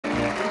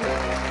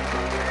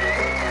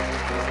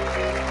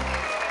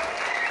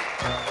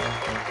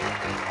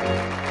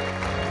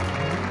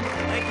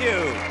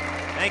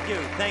Thank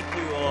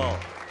you all.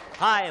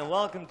 Hi, and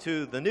welcome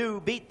to the new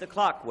Beat the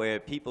Clock,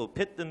 where people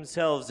pit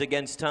themselves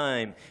against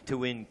time to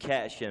win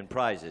cash and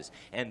prizes.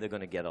 And they're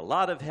going to get a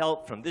lot of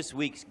help from this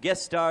week's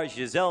guest star,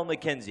 Giselle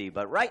McKenzie.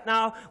 But right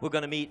now, we're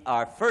going to meet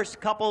our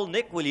first couple.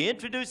 Nick, will you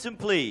introduce them,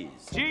 please?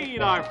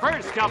 Gene, our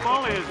first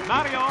couple is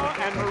Mario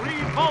and Marie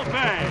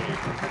Volpe.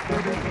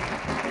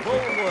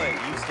 Boy,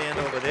 you stand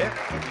over there.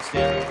 You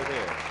stand over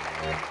there.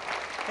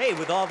 Hey,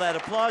 with all that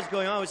applause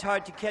going on, it was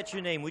hard to catch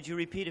your name. Would you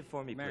repeat it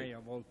for me, please?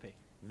 Mario Volpe.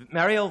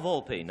 Mario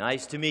Volpe,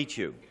 nice to meet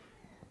you.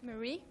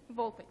 Marie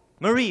Volpe.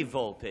 Marie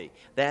Volpe,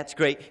 that's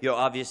great. You're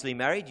obviously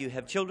married. You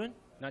have children?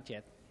 Not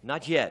yet.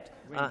 Not yet.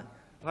 Waiting.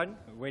 Pardon?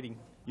 Waiting.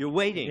 You're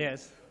waiting?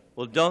 Yes.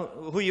 Well,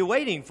 who are you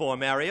waiting for,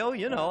 Mario?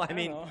 You know, I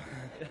mean... I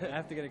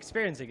have to get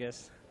experience, I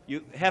guess.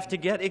 You have to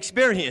get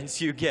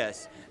experience, you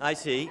guess. I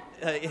see.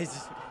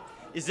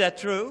 Is that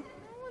true? I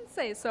wouldn't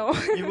say so.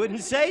 You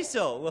wouldn't say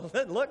so. Well,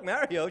 look,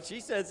 Mario,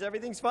 she says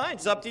everything's fine.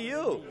 It's up to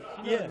you.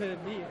 Yeah.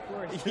 Me, of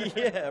course.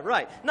 Yeah,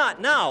 right.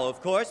 Not now, of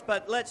course,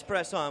 but let's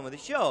press on with the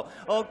show.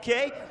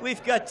 Okay,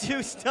 we've got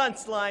two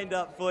stunts lined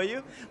up for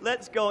you.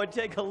 Let's go and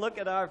take a look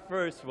at our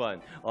first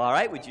one. All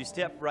right, would you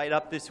step right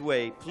up this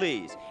way,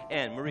 please?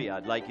 And Marie,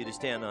 I'd like you to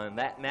stand on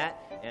that mat.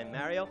 And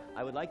Mario,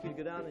 I would like you to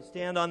go down and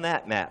stand on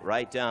that mat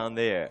right down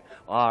there.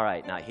 All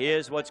right, now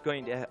here's what's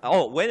going to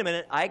oh, wait a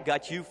minute. I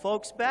got you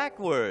folks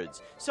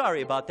backwards.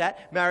 Sorry about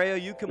that. Mario,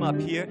 you come up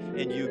here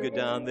and you go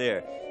down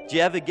there. Did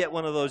you ever get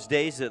one of those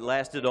days that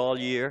lasted all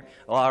year?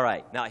 All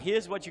right, now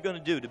here's what you're going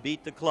to do to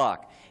beat the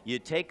clock. You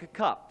take a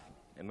cup,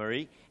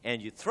 Marie,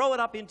 and you throw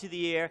it up into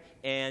the air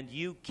and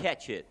you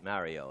catch it,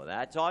 Mario.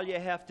 That's all you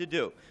have to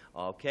do.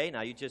 Okay,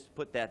 now you just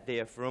put that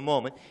there for a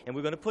moment, and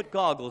we're going to put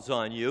goggles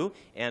on you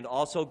and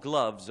also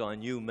gloves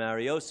on you,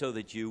 Mario, so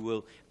that you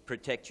will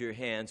protect your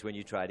hands when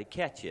you try to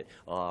catch it.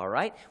 All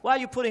right? While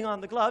you're putting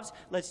on the gloves,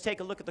 let's take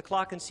a look at the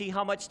clock and see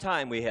how much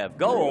time we have.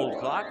 Go, old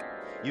clock.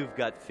 You've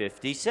got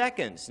 50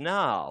 seconds.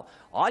 Now,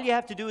 all you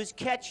have to do is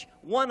catch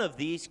one of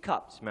these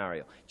cups,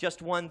 Mario.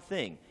 Just one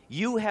thing.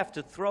 You have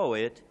to throw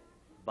it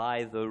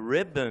by the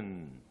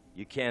ribbon.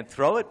 You can't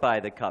throw it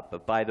by the cup,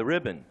 but by the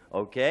ribbon,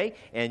 okay?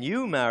 And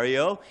you,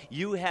 Mario,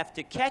 you have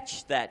to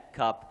catch that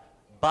cup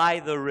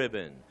by the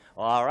ribbon.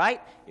 All right?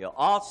 You're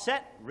all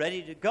set,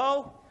 ready to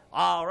go?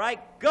 All right,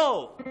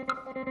 go!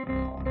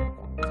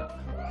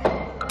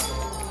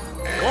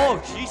 Oh,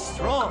 she's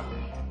strong.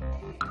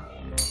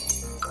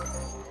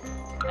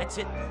 That's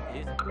it.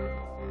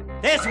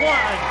 There's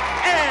one!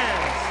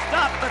 And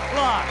stop the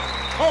clock.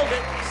 Hold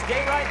it.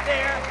 Stay right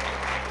there.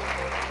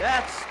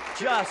 That's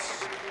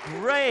just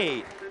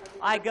great.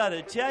 I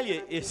gotta tell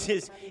you,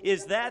 is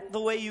that the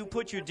way you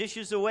put your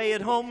dishes away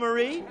at home,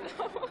 Marie?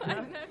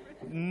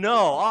 No,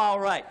 all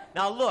right.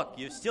 Now look,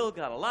 you've still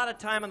got a lot of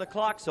time on the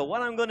clock, so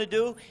what I'm gonna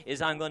do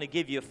is I'm gonna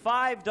give you a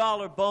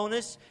 $5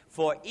 bonus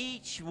for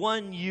each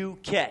one you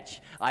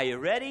catch. Are you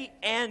ready?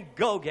 And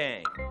go,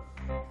 gang.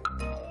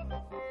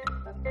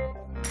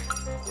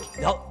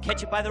 No,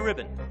 catch it by the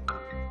ribbon.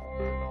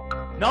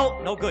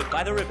 No, no good,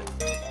 by the ribbon.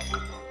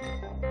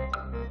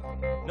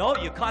 No,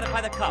 you caught it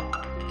by the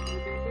cup.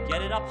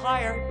 Get it up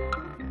higher.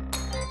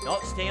 No,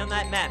 stay on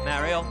that mat,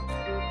 Mario.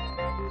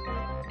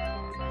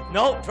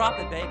 No, drop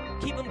it, babe.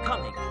 Keep them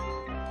coming.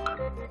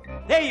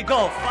 There you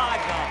go, $5.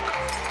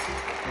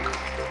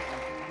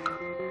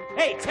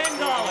 Hey, $10.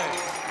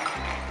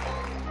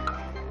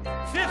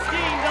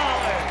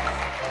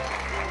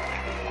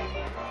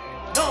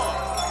 $15. No,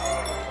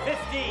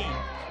 15.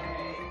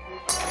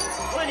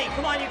 20,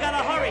 come on, you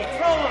gotta hurry.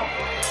 Throw them.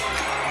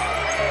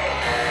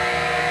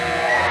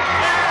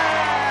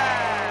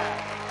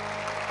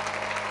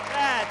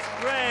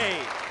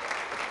 Great.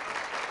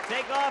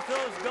 Take off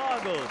those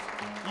goggles.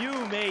 You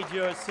made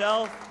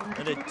yourself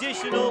an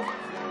additional...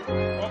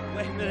 Oh,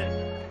 wait a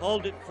minute.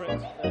 Hold it,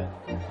 Fritz.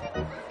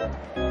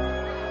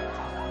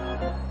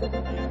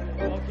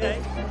 Okay.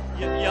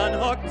 You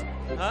unhooked?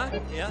 Huh?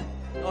 Yeah?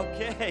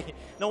 Okay.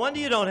 No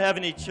wonder you don't have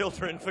any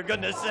children, for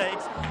goodness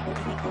sakes.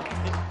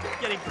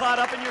 Getting caught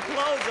up in your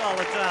clothes all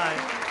the time.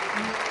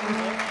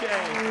 Okay.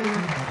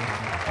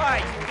 All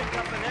right, you picked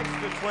up an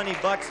extra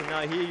 $20, and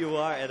now here you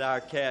are at our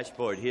cash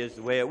board. Here's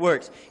the way it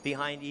works.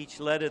 Behind each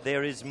letter,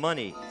 there is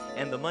money,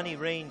 and the money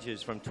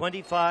ranges from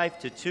 $25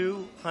 to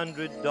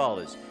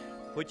 $200.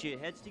 Put your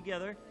heads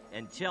together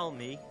and tell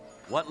me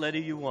what letter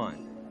you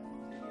want.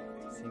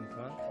 Same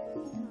clock.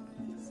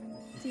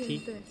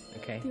 T.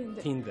 Okay.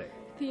 Tiende.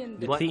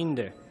 The What?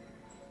 tiende.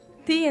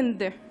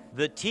 Tiende.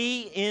 The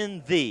T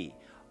in the.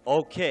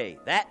 Okay,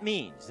 that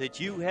means that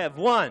you have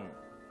won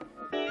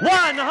 $100!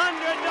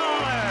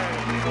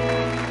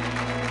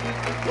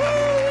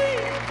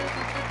 Woo-wee!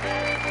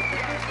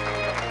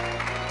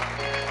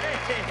 Hey,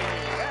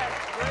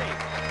 that's great.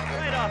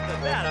 Right off the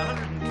bat,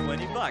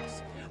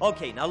 $120.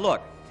 Okay, now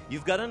look.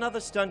 You've got another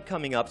stunt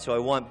coming up, so I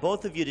want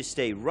both of you to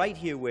stay right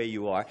here where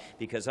you are,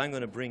 because I'm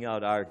going to bring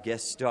out our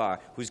guest star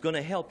who's going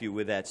to help you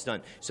with that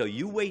stunt. So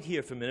you wait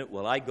here for a minute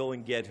while I go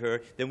and get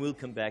her, then we'll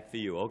come back for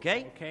you,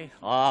 okay? Okay.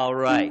 All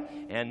right.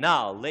 And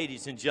now,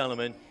 ladies and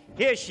gentlemen,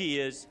 here she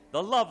is,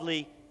 the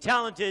lovely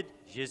talented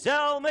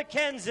Giselle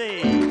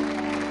McKenzie.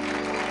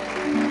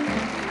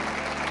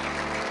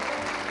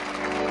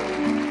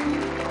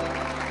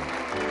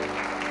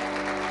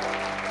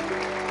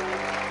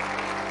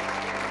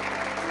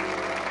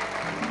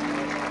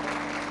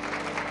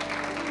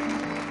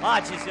 Ah,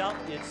 Giselle,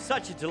 it's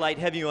such a delight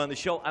having you on the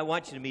show. I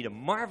want you to meet a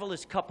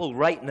marvelous couple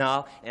right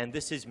now, and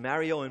this is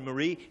Mario and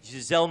Marie,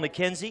 Giselle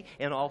McKenzie,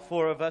 and all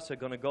four of us are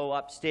going to go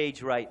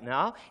upstage right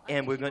now,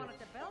 and we're going to...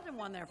 wanted the Belgian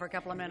one there for a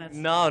couple of minutes.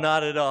 No,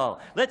 not at all.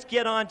 Let's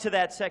get on to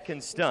that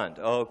second stunt,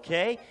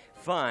 okay?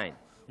 Fine.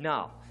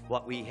 Now,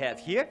 what we have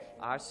here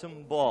are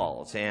some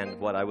balls, and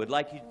what I would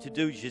like you to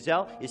do,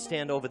 Giselle, is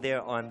stand over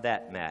there on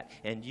that mat.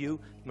 And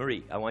you,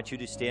 Marie, I want you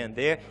to stand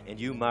there, and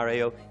you,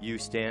 Mario, you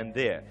stand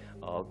there.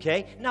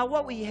 Okay? Now,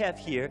 what we have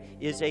here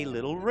is a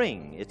little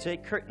ring. It's a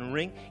curtain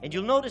ring, and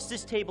you'll notice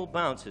this table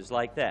bounces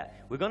like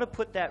that. We're going to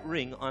put that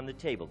ring on the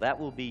table. That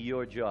will be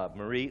your job,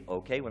 Marie,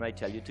 okay, when I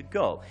tell you to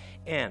go.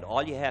 And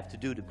all you have to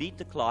do to beat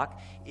the clock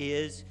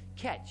is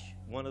catch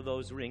one of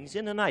those rings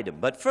in an item.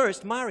 But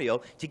first,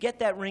 Mario, to get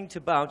that ring to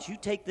bounce, you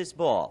take this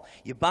ball.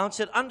 You bounce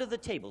it under the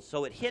table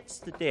so it hits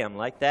the dam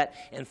like that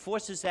and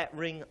forces that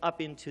ring up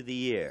into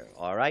the air,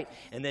 all right?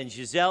 And then,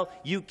 Giselle,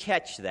 you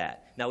catch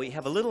that. Now, we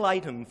have a little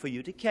item for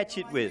you to catch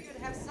it with.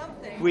 Have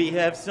something. We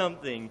have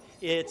something.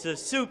 It's a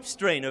soup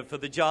strainer for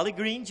the Jolly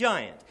Green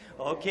Giant.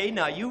 Okay,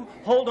 now you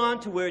hold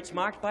on to where it's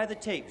marked by the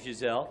tape,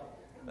 Giselle.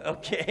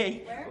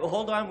 Okay, well,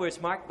 hold on where it's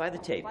marked by the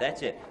tape.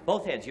 That's it.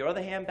 Both hands. Your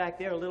other hand back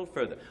there a little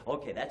further.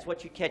 Okay, that's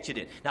what you catch it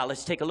in. Now,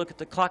 let's take a look at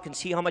the clock and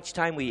see how much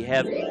time we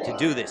have to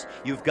do this.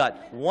 You've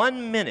got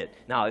 1 minute.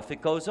 Now, if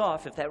it goes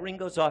off, if that ring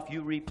goes off,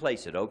 you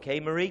replace it.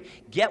 Okay, Marie?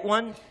 Get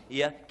one.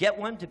 Yeah, get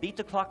one to beat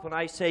the clock when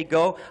I say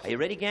go. Are you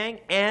ready, gang?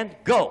 And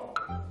go.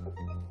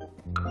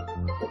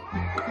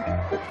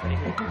 Ready?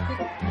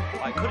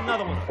 All right, put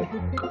another one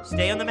on.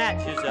 Stay on the mat,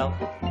 Giselle.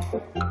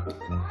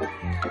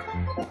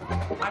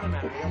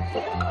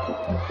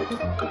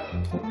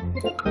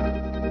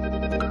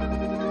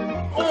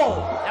 Oh,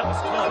 that was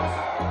close.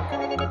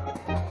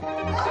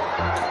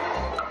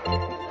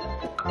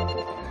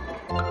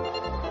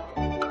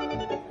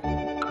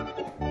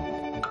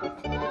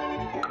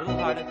 A little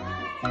harder.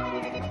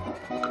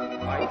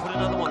 All right, put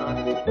another one on.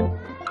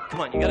 Come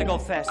on, you gotta go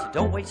faster.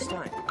 Don't waste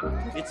time.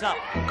 It's up.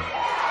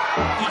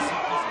 Easy,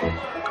 easy.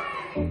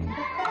 A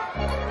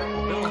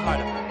little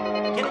harder.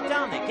 Get it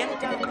down there. Get it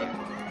down there.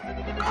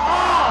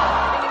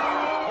 Oh!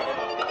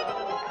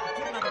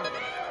 Put another one.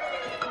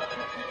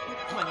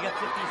 Come on, you got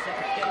 15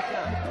 seconds. Get it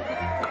down.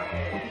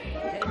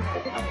 Get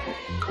it down.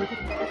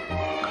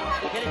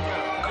 Get it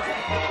down. Just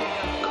keep it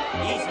down.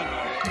 Easy,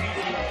 Mario.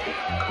 Easy.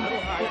 A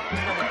little harder.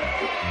 Another one.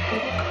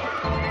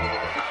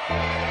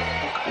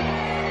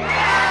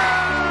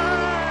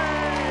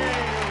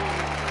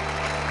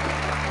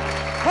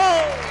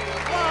 Oh,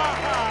 wow!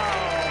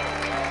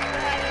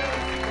 That is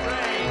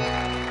great!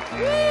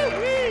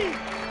 Woo-wee!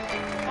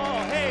 Oh,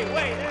 hey,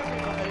 wait,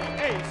 everybody.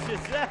 Hey,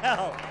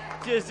 Giselle.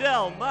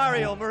 Giselle,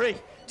 Mario, Marie,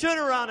 turn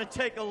around and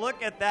take a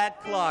look at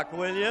that clock,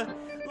 will you?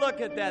 Look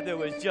at that. There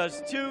was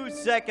just 2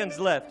 seconds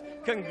left.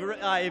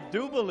 I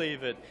do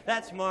believe it.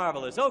 That's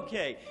marvelous.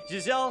 Okay,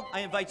 Giselle,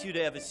 I invite you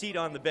to have a seat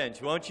on the bench,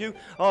 won't you?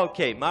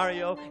 Okay,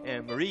 Mario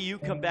and Marie, you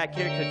come back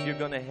here because you're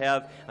going to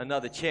have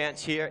another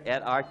chance here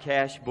at our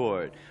cash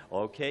board.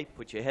 Okay,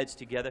 put your heads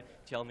together.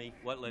 Tell me,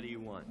 what letter you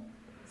want?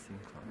 Sing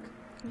clock.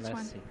 Which Last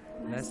one? C.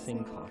 Last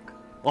sing clock.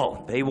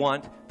 Oh, they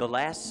want the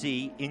last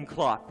C in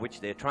clock,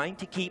 which they're trying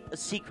to keep a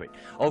secret.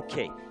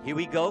 Okay, here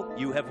we go.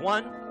 You have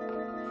won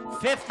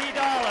 $50.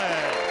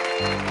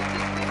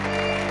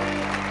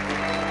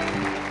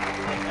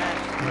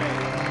 That's great.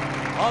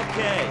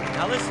 Okay,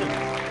 now listen,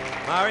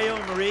 Mario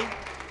and Marie,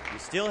 you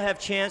still have a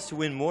chance to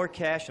win more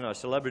cash in our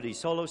celebrity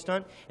solo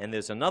stunt, and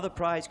there's another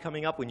prize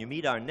coming up when you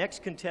meet our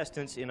next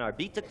contestants in our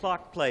Beat the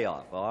Clock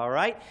playoff, all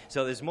right?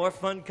 So there's more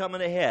fun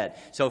coming ahead.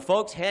 So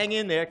folks, hang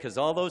in there, because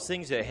all those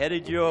things are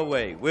headed your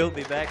way. We'll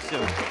be back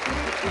soon.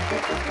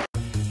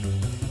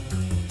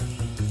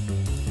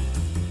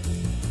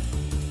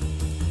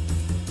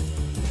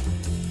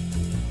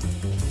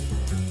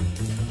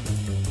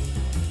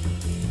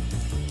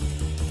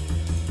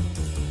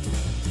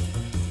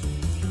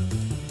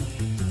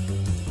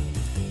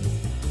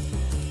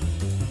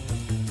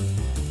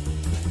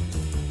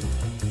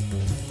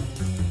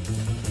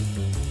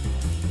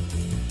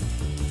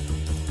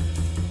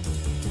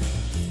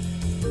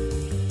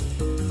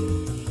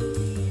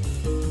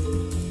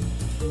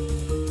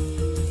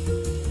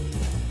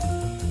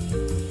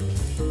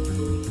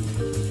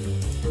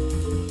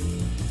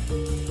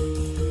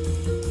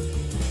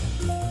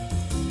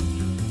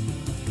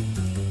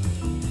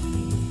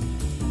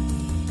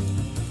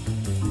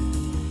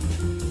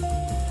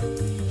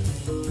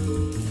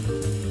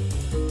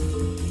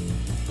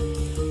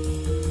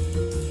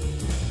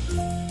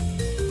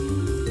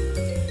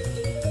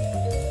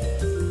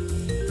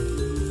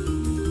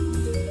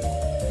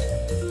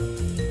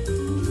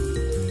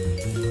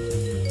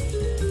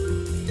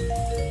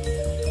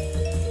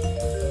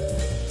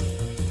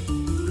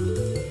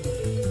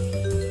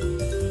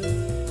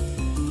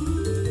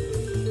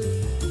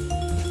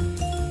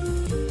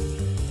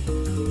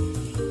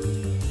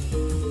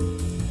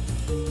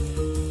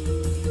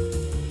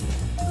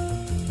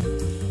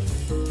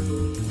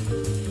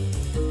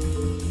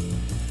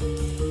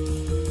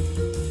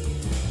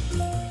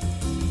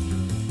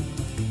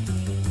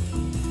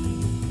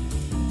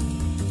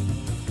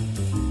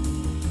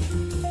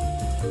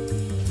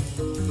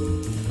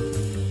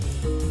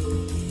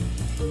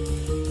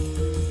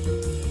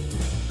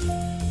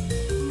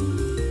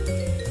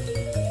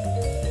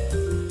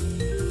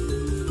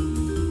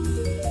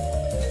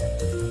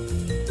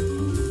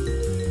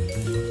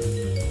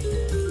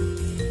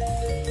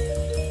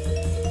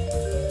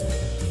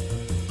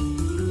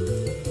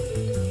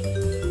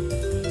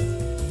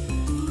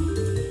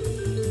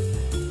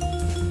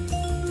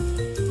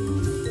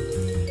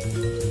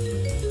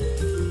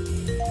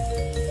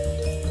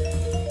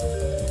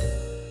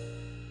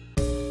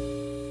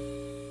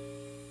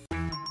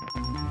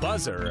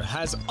 Buzzer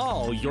has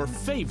all your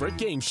favorite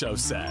game show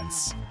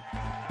sets.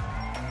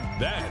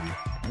 Then,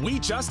 we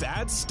just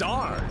add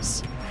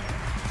stars.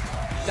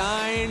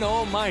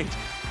 Dynamite.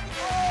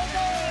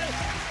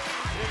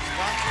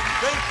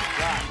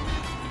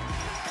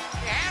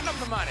 Hand them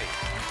the money.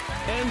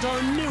 And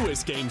our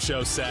newest game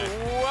show set,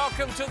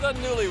 Welcome to the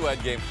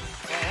newlywed game.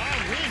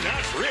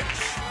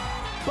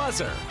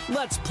 Buzzer,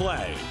 let's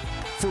play.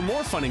 For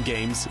more fun and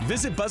games,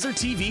 visit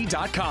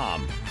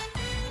buzzertv.com.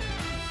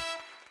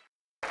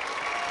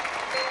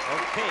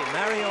 Okay,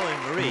 Mario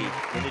and Marie,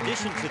 in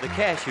addition to the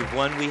cash you've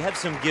won, we have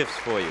some gifts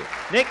for you.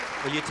 Nick,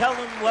 will you tell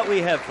them what we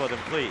have for them,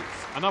 please?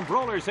 An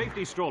umbrella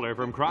safety stroller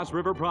from Cross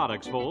River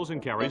Products folds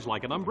and carries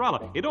like an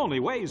umbrella. It only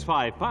weighs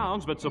 5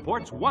 pounds, but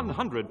supports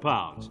 100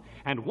 pounds.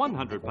 And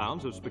 100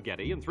 pounds of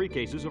spaghetti and 3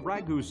 cases of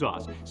ragu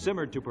sauce,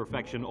 simmered to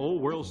perfection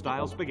old world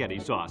style spaghetti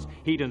sauce.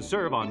 Heat and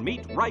serve on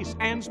meat, rice,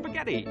 and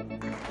spaghetti. Okay.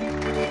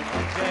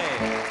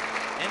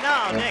 And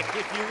now, Nick,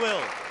 if you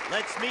will,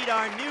 let's meet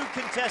our new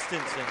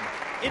contestants and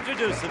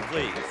introduce them,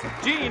 please.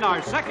 Gene, our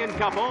second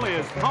couple,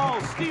 is Paul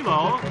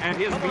Stilo and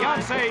his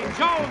fiancée,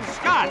 Joan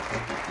Scott.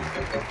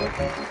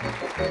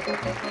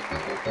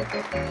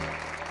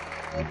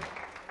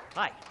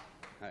 Hi.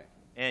 Hi,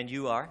 And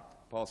you are?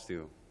 Paul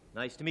Steele.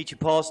 Nice to meet you,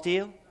 Paul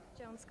Steele.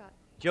 Joan Scott.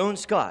 Joan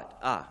Scott.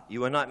 Ah,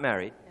 you are not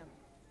married. No.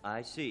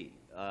 I see.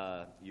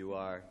 You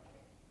are...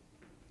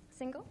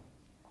 Single?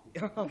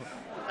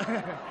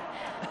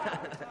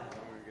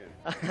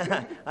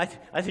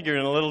 I think you're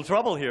in a little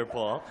trouble here,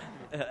 Paul.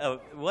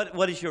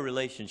 What is your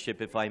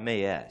relationship, if I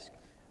may ask?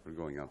 We're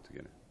going out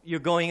together. You're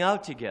going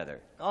out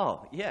together.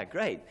 Oh, yeah,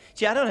 great.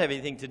 See, I don't have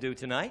anything to do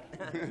tonight.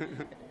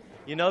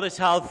 You notice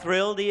how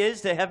thrilled he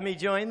is to have me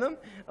join them?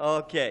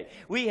 Okay.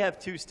 We have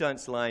 2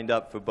 stunts lined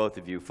up for both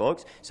of you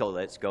folks, so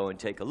let's go and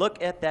take a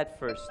look at that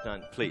first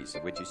stunt, please.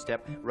 Would you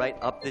step right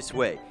up this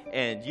way?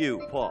 And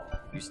you, Paul,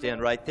 you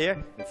stand right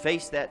there and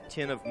face that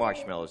tin of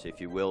marshmallows, if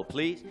you will,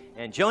 please.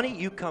 And Joni,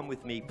 you come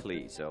with me,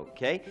 please,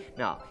 okay?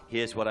 Now,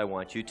 here's what I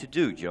want you to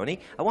do, Joni.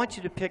 I want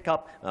you to pick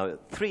up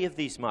 3 of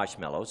these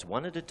marshmallows,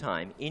 one at a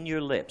time, in your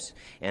lips.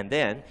 And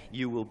then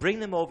you will bring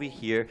them over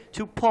here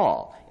to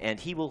Paul, and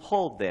he will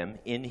hold them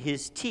in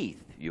his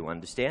teeth. You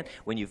understand?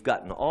 When you've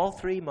gotten all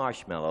 3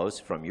 marshmallows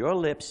from your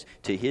lips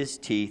to his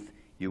teeth,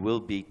 you will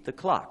beat the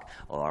clock.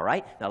 All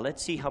right? Now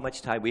let's see how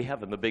much time we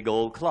have on the big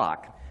old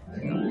clock.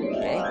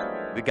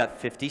 Okay? We got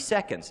 50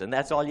 seconds, and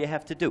that's all you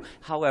have to do.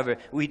 However,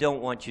 we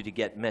don't want you to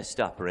get messed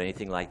up or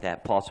anything like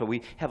that, Paul, so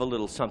we have a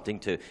little something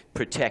to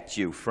protect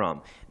you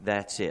from.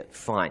 That's it.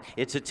 Fine.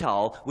 It's a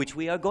towel, which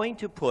we are going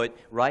to put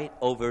right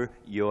over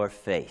your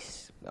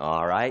face.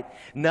 All right?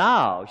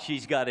 Now,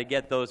 she's got to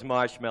get those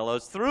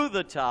marshmallows through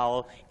the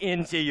towel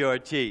into your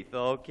teeth,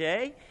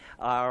 okay?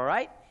 All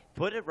right?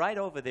 Put it right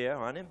over there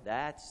on him.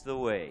 That's the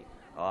way.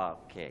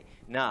 Okay.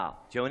 Now,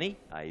 Joni,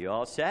 are you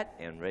all set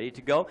and ready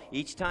to go?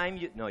 Each time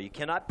you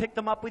cannot pick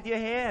them up with your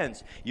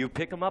hands. You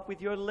pick them up with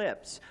your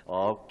lips.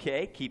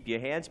 Okay. Keep your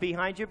hands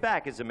behind your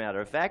back, as a matter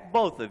of fact,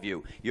 both of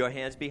you. Your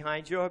hands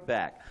behind your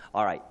back.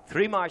 All right.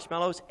 3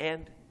 marshmallows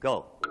and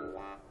go.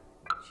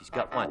 She's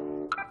got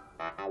 1.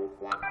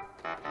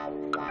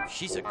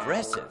 She's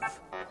aggressive.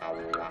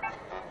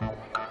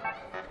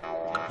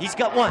 He's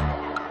got 1.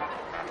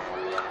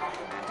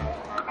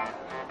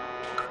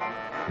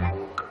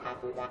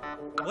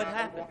 What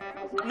happened?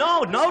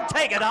 No,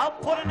 take it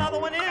out. Put another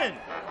one in.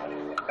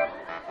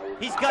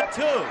 He's got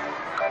 2.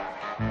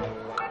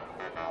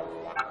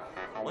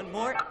 1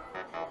 more.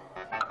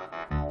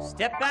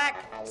 Step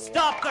back.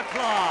 Stop the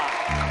clock.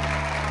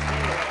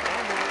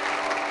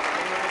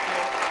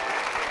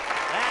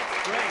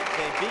 That's great.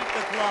 They beat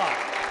the clock.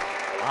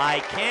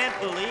 I can't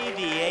believe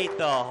he ate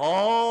the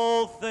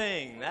whole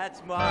thing.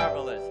 That's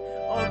marvelous.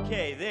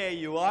 Okay, there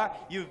you are.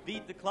 You've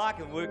beat the clock,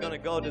 and we're going to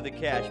go to the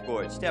cash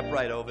board. Step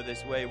right over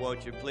this way,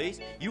 won't you, please?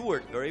 You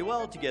work very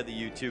well together,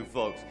 you 2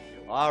 folks.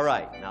 All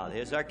right, now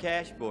here's our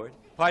cash board.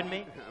 Pardon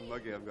me? I'm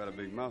lucky I've got a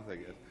big mouth, I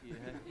guess.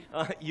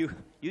 You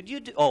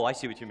do, oh, I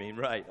see what you mean.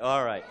 Right,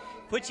 all right.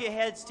 Put your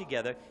heads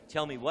together.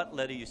 Tell me what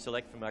letter you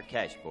select from our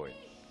cash board.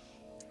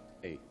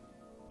 A.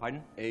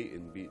 Pardon? A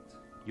in beat.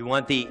 You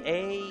want the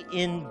A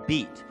in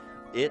beat.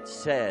 It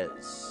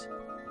says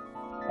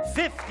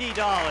 $50.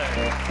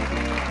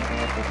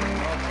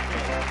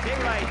 Okay, stay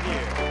right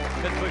here,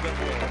 because we're going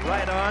to go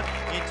right on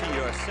into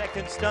your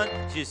second stunt.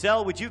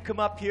 Giselle, would you come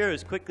up here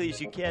as quickly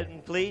as you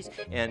can, please,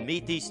 and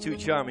meet these 2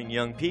 charming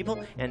young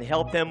people and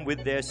help them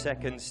with their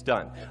second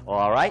stunt.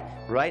 All right?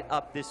 Right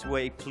up this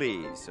way,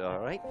 please. All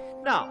right?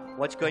 Now,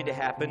 what's going to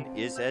happen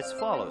is as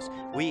follows.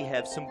 We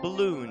have some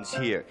balloons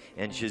here.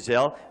 And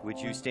Giselle, would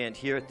you stand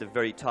here at the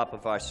very top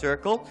of our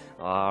circle?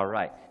 All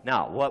right.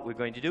 Now, what we're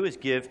going to do is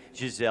give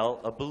Giselle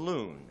a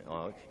balloon.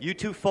 You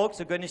 2 folks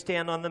are going to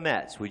stand on the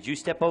mats. Would you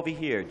step over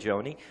here,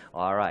 Joni?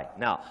 All right.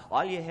 Now,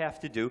 all you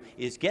have to do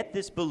is get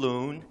this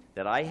balloon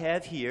that I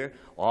have here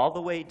all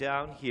the way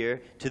down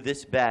here to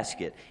this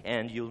basket.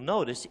 And you'll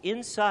notice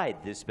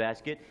inside this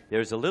basket,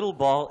 there's a little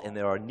ball and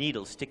there are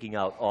needles sticking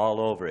out all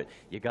over it.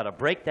 You got to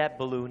break that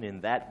balloon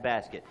in that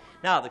basket.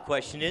 Now, the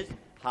question is,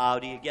 How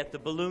do you get the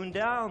balloon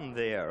down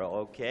there?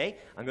 Okay,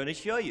 I'm going to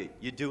show you.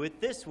 You do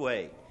it this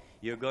way.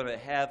 You're going to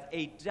have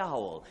a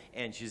dowel.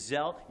 And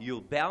Giselle,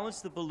 you'll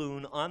balance the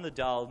balloon on the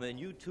dowel, then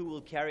you two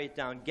will carry it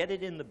down, get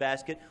it in the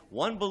basket,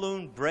 one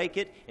balloon, break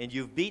it, and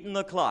you've beaten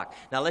the clock.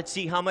 Now let's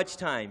see how much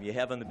time you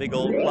have on the big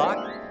old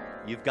clock.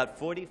 You've got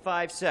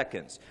 45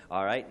 seconds.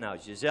 All right, now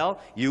Giselle,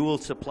 you will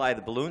supply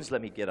the balloons.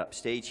 Let me get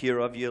upstage here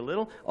of you a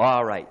little.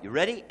 All right, you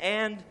ready?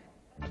 And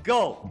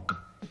go.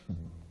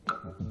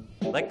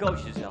 Let go,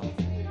 Giselle.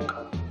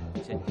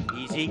 That's it.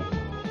 Easy.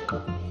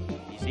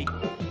 Easy.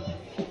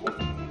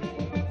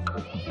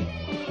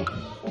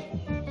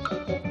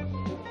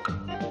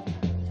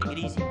 Take it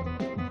easy.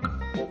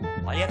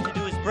 All you have to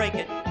do is break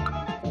it.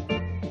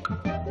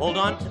 Hold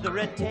on to the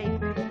red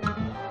tape.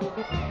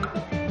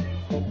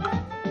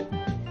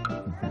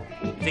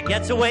 If it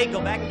gets away,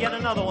 go back and get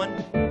another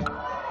one.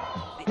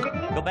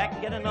 Go back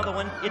and get another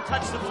one. You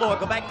touch the floor.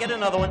 Go back and get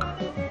another one.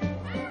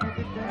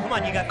 Come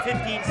on, you got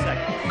 15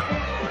 seconds.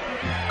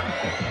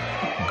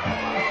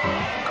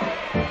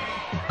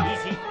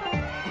 Easy.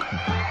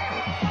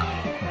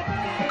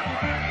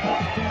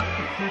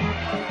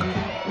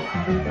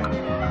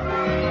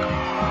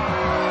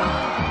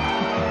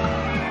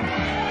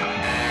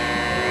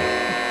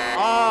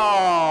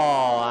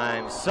 Oh,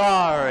 I'm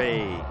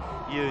sorry.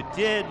 You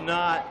did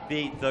not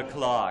beat the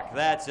clock.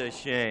 That's a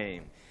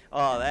shame.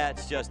 Oh,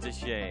 that's just a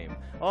shame.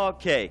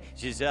 Okay,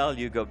 Giselle,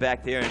 you go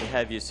back there and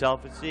have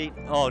yourself a seat.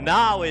 Oh,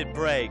 now it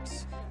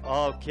breaks.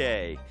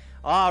 Okay.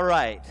 All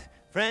right.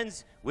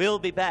 Friends, we'll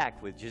be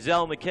back with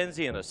Giselle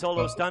McKenzie and a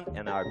solo stunt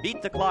and our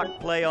Beat the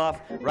Clock playoff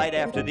right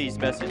after these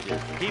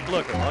messages. Keep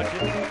looking, won't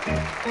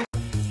you?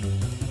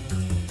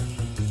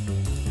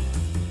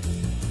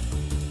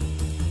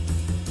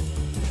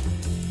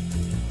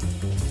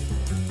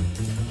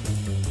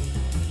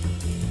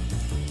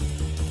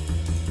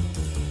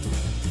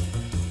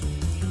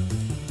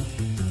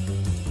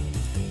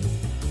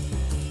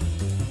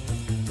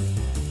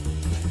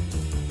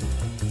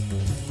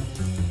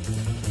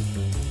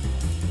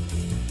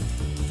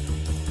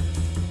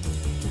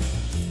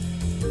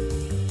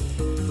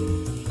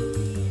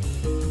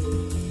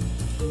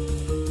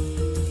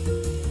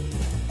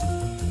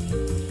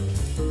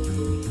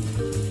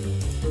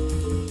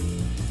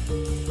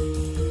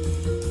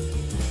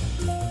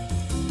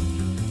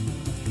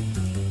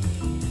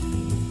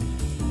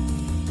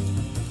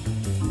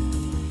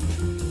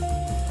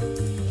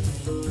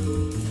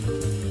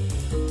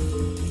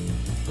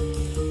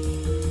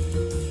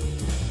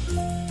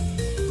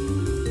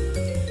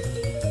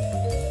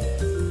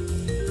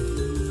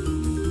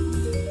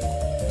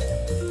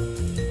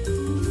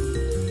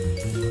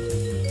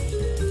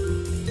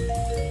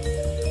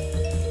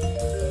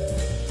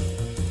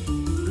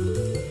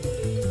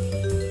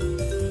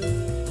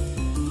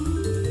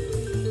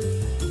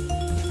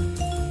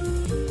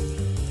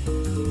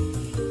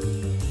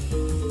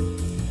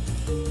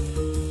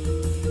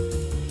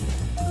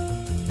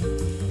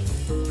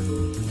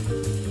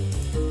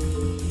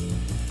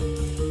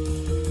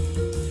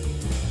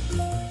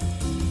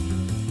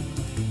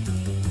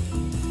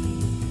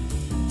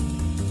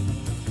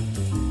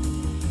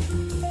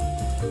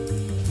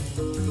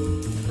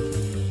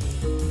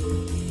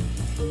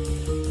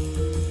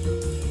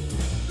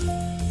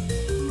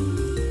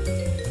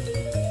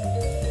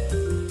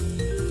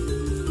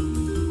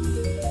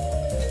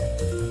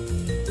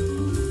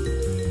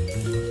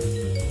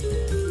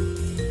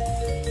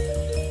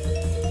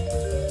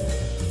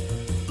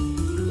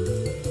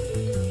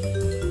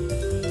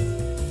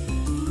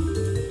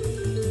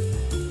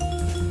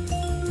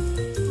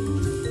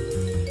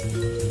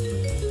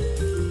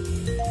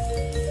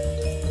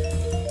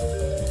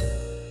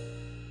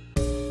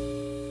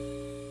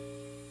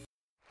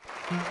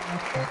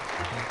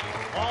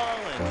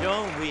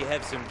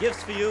 Have some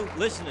gifts for you.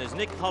 Listen as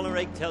Nick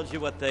Hollerake tells you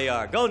what they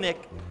are. Go,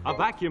 Nick. A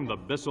vacuum, the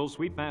Bissell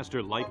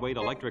Sweetmaster lightweight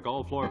electric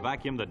all-floor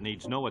vacuum that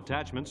needs no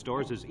attachment,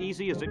 stores as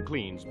easy as it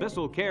cleans.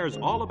 Bissell cares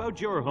all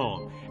about your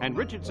home. And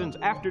Richardson's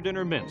After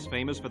Dinner Mints,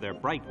 famous for their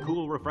bright,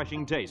 cool,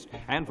 refreshing taste.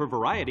 And for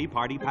variety,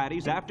 Party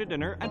Patties, After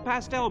Dinner, and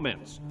Pastel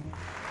Mints.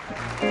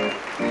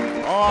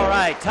 All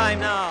right, time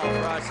now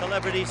for our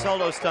celebrity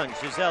solo stunt.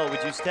 Giselle,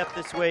 would you step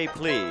this way,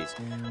 please?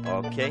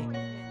 Okay.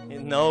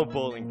 No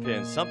bowling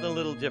pins, something a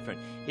little different.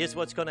 Here's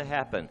what's going to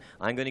happen.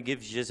 I'm going to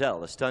give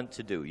Giselle a stunt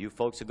to do. You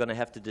folks are going to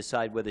have to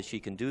decide whether she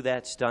can do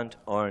that stunt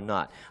or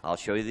not. I'll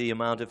show you the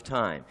amount of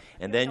time,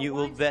 and then you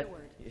will bet.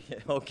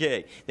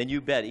 Okay, then you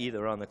bet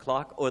either on the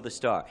clock or the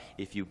star.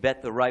 If you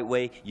bet the right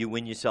way, you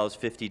win yourselves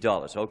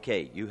 $50.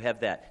 Okay, you have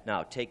that.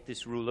 Now, take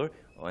this ruler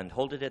and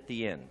hold it at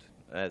the end.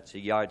 It's a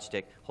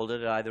yardstick. Hold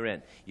it at either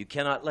end. You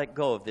cannot let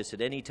go of this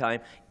at any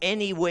time.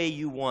 Any way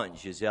you want,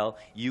 Giselle,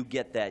 you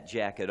get that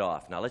jacket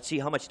off. Now, let's see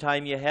how much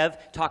time you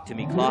have. Talk to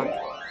me, clock.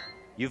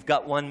 You've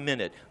got 1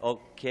 minute.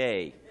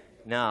 Okay.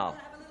 Now.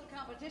 Have a little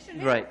competition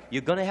here. Right.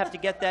 You're going to have to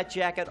get that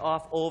jacket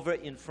off over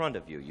in front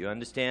of you. You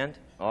understand?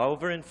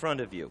 Over in front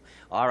of you.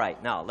 All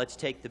right. Now, let's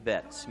take the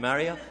bets.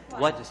 Mario,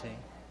 what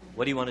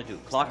do you want to do?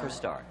 Clock or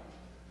star?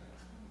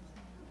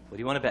 What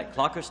do you want to bet?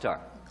 Clock or star?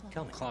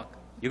 Tell me. Clock.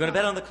 You're going to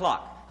bet on the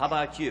clock. How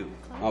about you?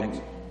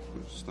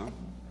 Stop.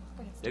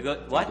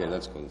 What? Okay,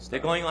 let's go to the start. They're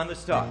going on the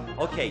star.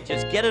 Okay,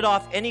 just get it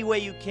off any way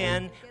you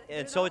can,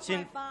 and so it's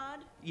in.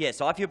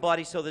 Yes, off your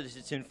body so that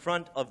it's in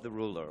front of the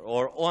ruler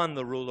or on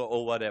the ruler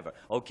or whatever.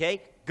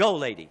 Okay? Go,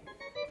 lady.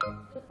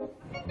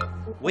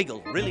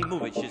 Wiggle. Really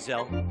move it,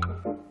 Giselle.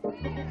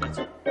 That's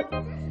it.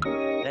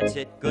 That's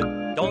it.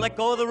 Good. Don't let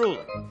go of the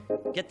ruler.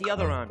 Get the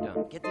other arm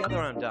down. Get the other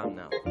arm down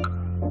now.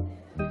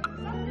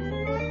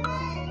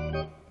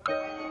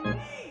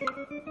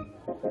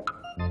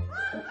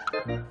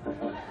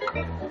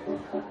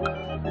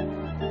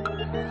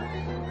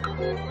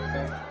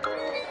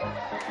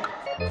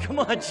 Come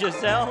on,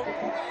 Giselle.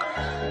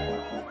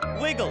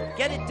 Wiggle.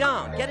 Get it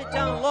down. Get it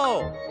down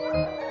low.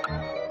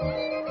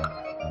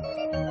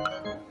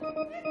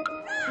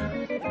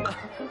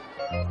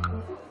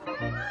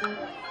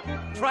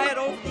 Try it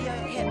over the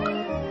head.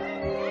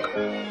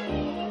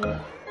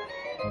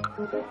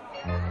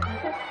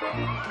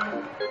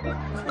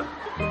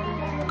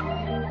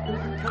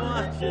 Come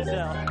on,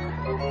 Giselle.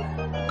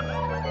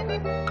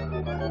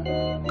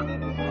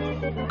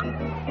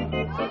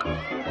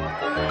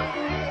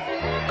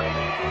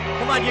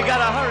 Come on, you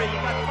gotta hurry. You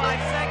got 5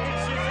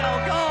 seconds, Giselle.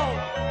 Go!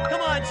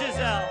 Come on,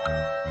 Giselle.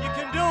 You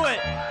can do it.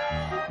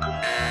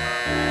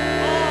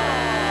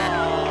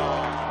 Oh!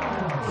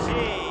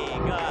 She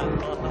got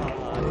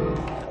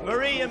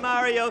Marie and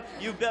Mario,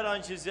 you bet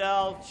on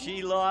Giselle.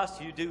 She lost.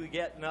 You do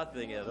get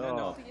nothing at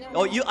all.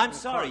 Oh, I'm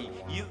sorry.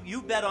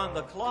 You bet on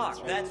the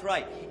clock. That's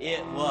right.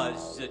 It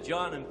was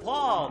John and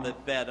Paul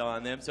that bet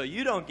on them, so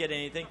you don't get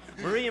anything.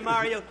 Marie and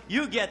Mario,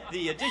 you get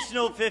the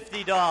additional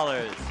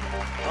 $50.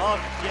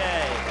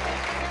 Okay.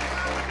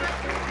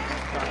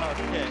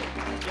 Okay,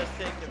 just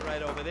take it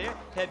right over there.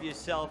 Have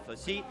yourself a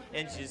seat.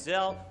 And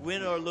Giselle,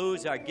 win or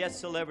lose, our guest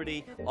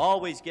celebrity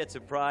always gets a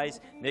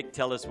prize. Nick,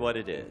 tell us what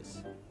it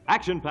is.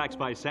 Action Packs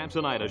by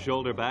Samsonite, a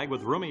shoulder bag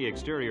with roomy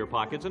exterior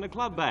pockets and a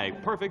club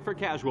bag, perfect for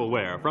casual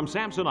wear. From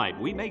Samsonite,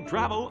 we make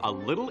travel a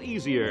little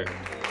easier.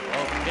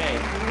 Okay,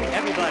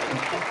 everybody,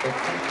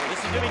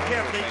 listen to me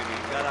carefully.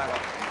 We've got our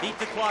Beat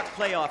the Clock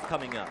playoff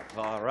coming up,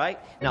 all right?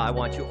 Now, I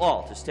want you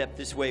all to step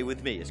this way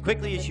with me as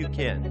quickly as you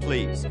can,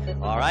 please,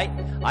 all right?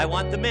 I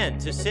want the men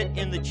to sit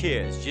in the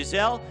chairs.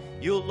 Giselle,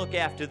 you'll look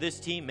after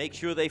this team, make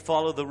sure they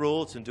follow the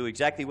rules and do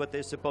exactly what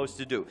they're supposed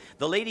to do.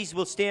 The ladies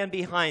will stand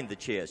behind the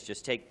chairs.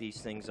 Just take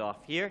these things off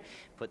here,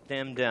 put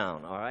them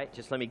down, all right?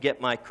 Just let me get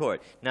my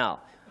cord.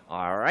 Now,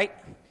 all right?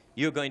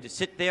 You're going to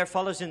sit there,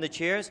 fellows, in the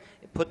chairs,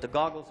 put the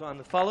goggles on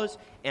the fellows,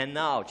 and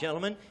now,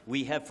 gentlemen,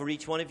 we have for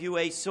each one of you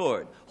a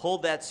sword.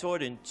 Hold that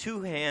sword in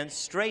 2 hands,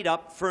 straight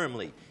up,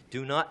 firmly.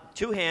 Do not,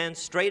 2 hands,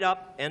 straight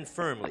up and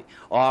firmly.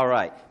 All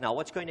right. Now,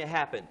 what's going to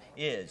happen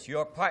is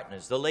your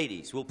partners, the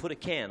ladies, will put a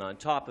can on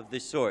top of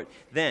this sword.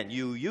 Then,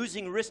 you,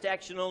 using wrist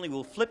action only,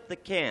 will flip the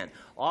can.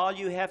 All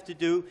you have to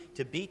do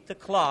to beat the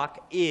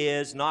clock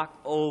is knock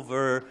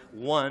over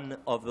one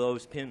of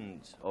those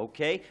pins,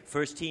 okay?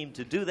 First team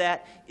to do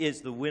that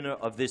is the winner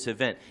of this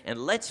event. And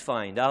let's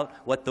find out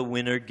what the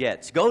winner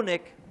gets. Go,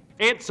 Nick.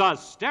 It's a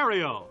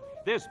stereo.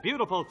 This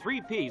beautiful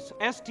 3-piece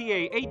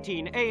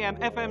STA-18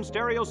 AM/FM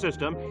stereo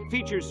system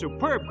features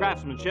superb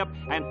craftsmanship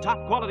and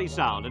top-quality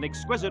sound and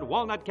exquisite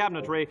walnut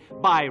cabinetry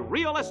by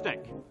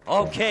Realistic.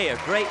 Okay, a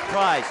great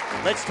prize.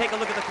 Let's take a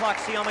look at the clock,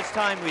 see how much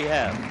time we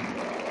have.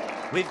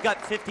 We've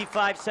got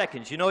 55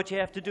 seconds. You know what you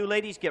have to do,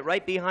 ladies? Get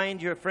right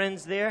behind your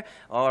friends there.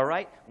 All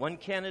right, 1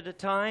 can at a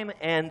time.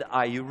 And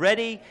are you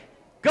ready?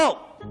 Go!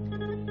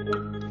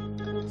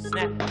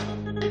 Snap.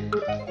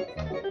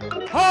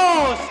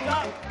 Oh,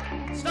 stop!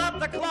 Stop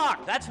the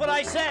clock. That's what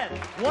I said.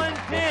 1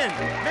 pin.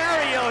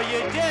 Mario,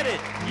 you did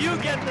it. You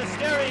get the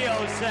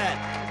stereo set.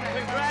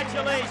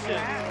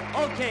 Congratulations.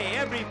 Okay,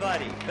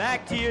 everybody,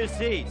 back to your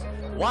seats.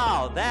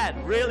 Wow, that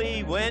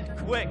really went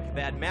quick.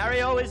 That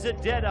Mario is a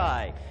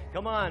deadeye.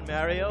 Come on,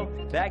 Mario.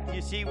 Back to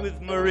your seat with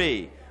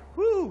Marie.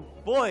 Whew,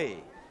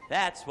 boy.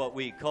 That's what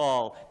we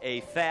call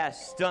a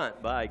fast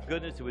stunt. My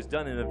goodness, it was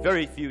done in a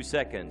very few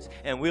seconds.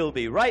 And we'll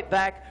be right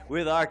back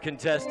with our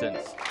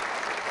contestants.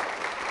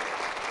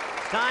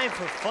 Time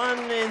for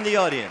fun in the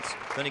audience.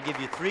 Going to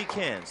give you 3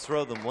 cans.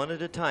 Throw them one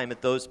at a time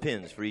at those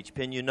pins. For each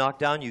pin you knock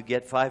down, you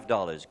get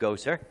 $5. Go,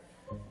 sir.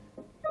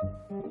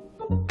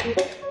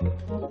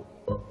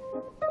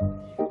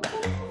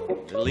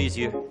 A little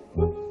easier.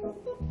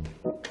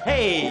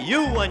 Hey,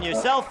 you won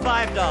yourself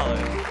 $5.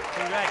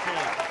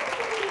 Congratulations.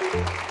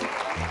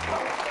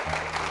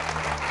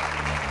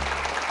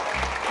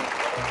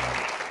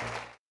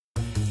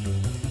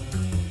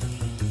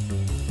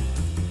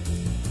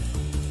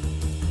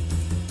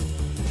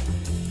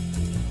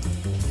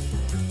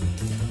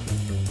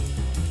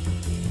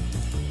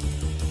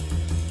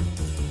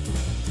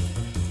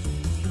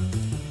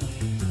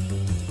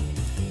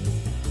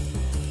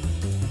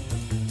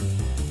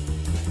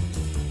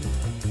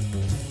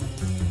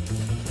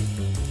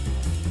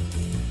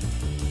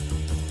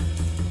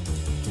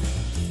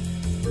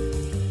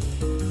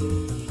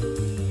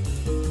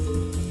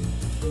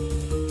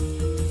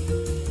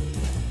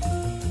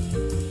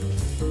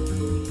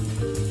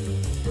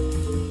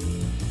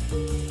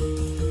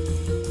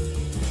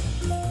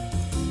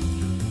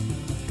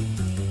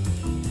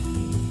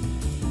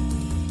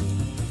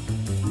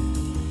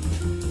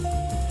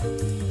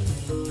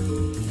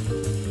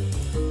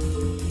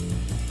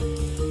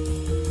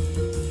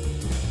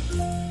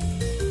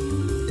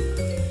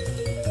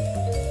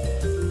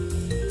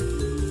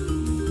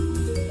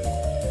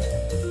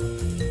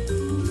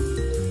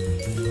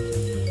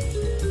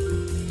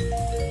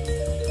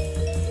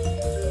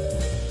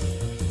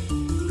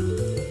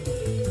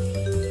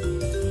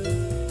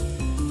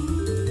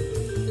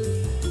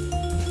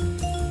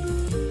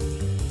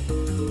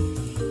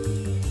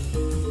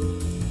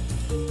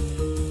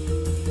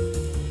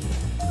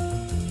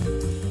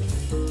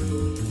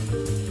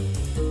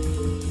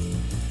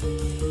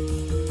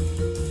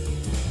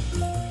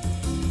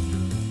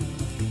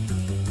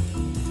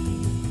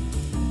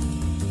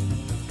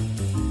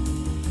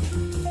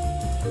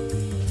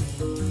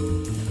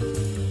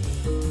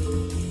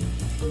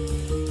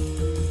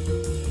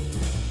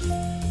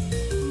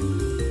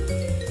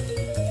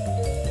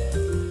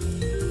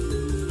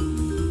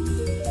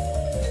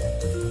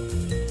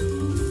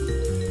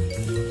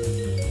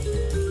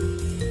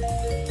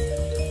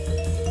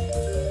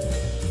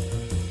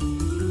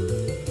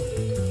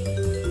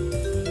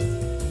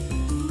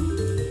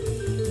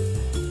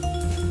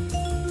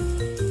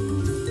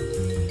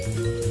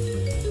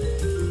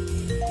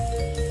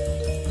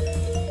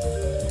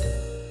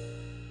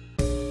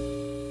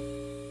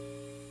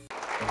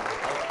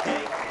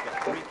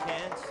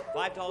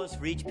 $5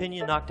 for each pin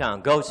you knock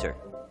down. Go, sir.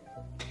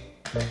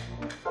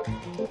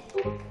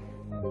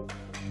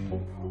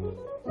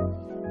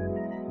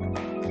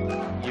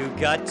 You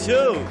got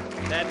 2.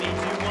 That means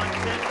you won $10.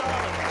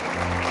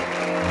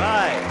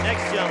 Right,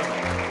 next gentleman.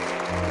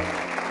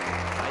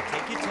 All right,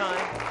 take your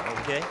time.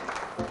 Okay.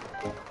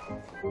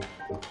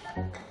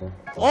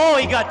 Oh,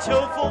 he got 2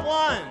 for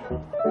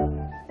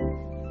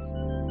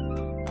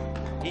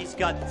 1. He's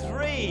got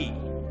 3.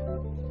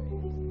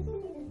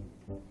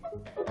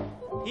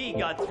 He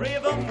got 3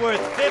 of them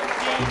worth $15.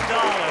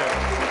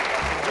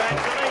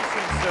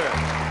 Congratulations, sir.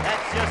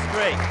 That's just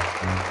great.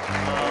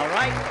 All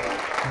right.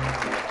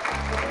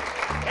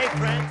 Hey,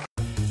 friends.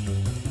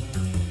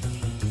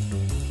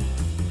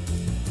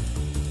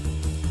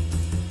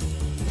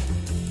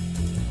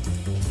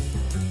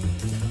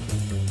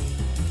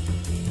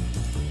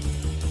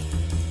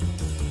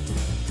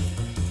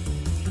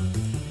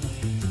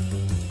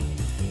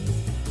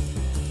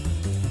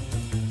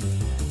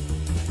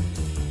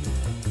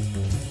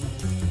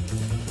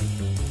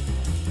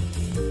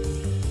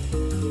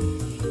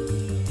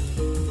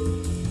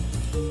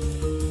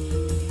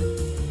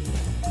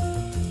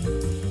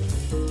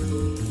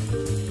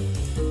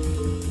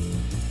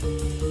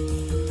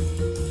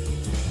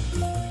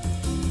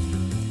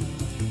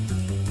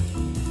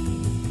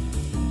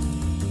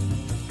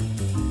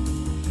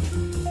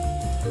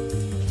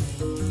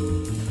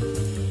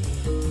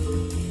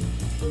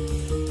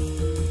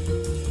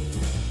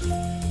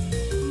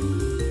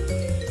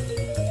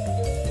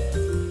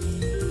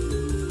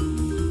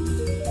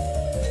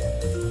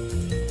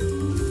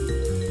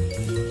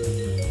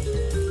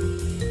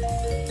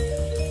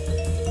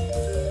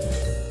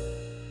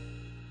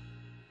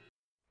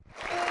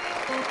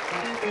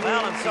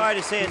 Well, I'm sorry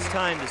to say it's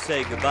time to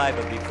say goodbye,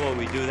 but before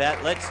we do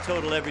that, let's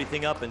total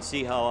everything up and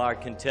see how our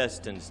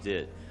contestants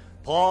did.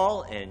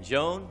 Paul and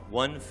Joan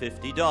won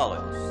 $50.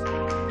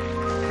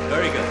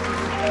 Very good.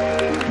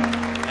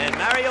 And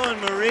Mario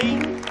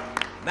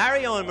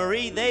and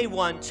Marie, they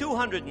won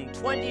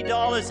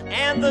 $220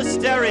 and the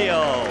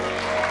stereo.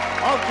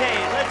 Okay,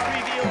 let's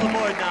reveal the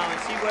board now and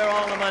see where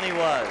all the money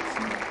was.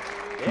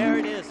 There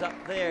it is up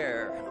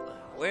there.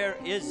 Where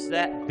is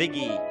that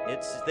biggie?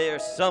 It's there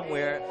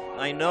somewhere.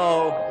 I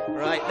know.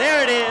 Right,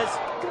 there it is.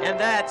 And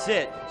that's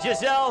it.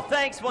 Giselle,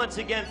 thanks once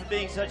again for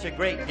being such a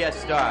great guest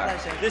star.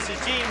 Pleasure. This is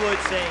Gene Wood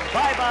saying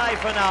bye-bye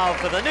for now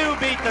for the new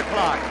Beat the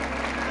Clock.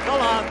 So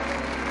long.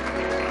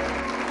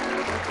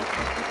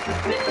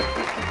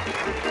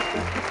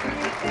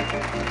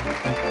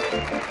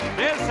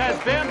 This has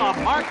been a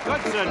Mark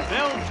Goodson,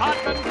 Bill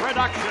Todman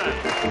production.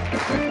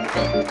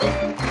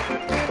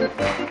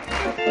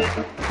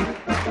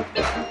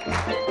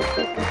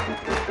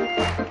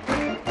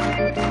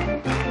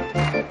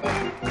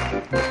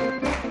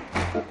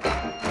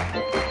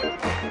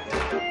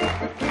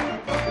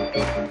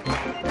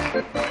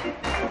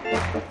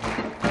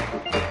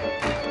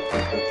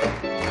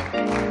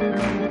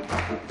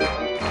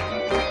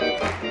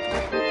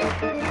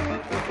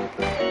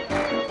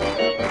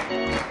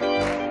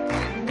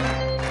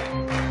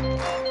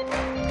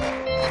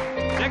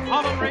 Dick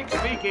Hollenbrink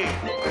speaking.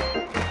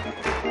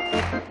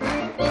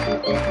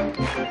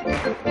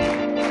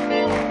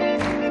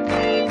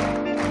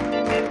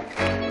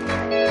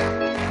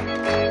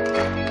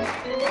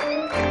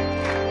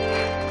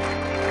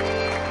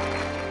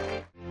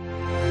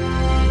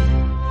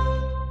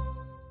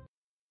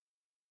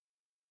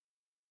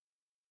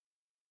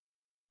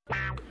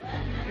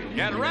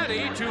 Get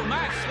ready to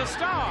match the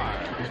star.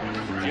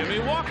 Jimmy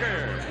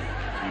Walker,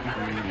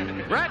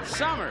 Brett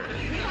Summers,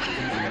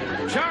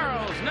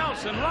 Charles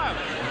Nelson Riley,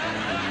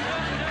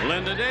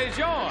 Linda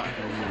DeJoy,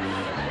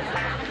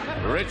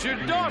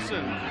 Richard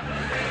Dawson,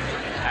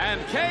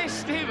 and Kay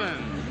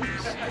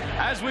Stevens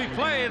as we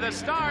play the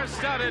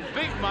star-studded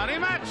Big Money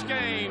Match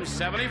Game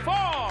 74.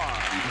 And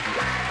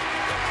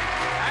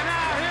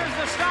now here's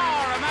the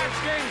star of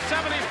Match Game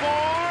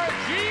 74,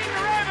 Gene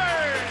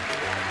Rayburn.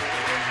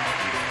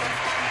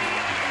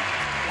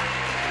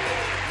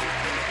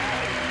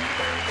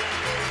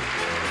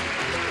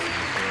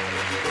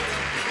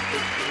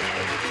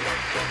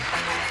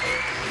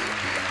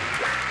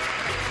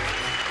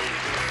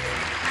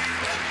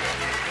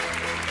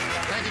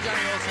 Thank you,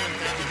 Johnny Olson, and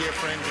thank you, dear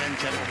friends and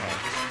gentle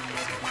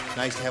hearts.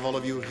 Nice to have all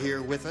of you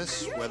here with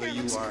us, Your whether hair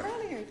you looks are...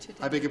 curlier today.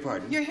 I beg your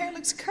pardon? Your hair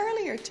looks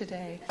curlier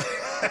today.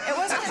 It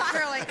wasn't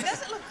curly.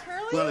 Does it look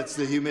curly? Well, it's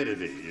the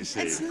humidity, you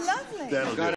see. It's lovely. That'll do.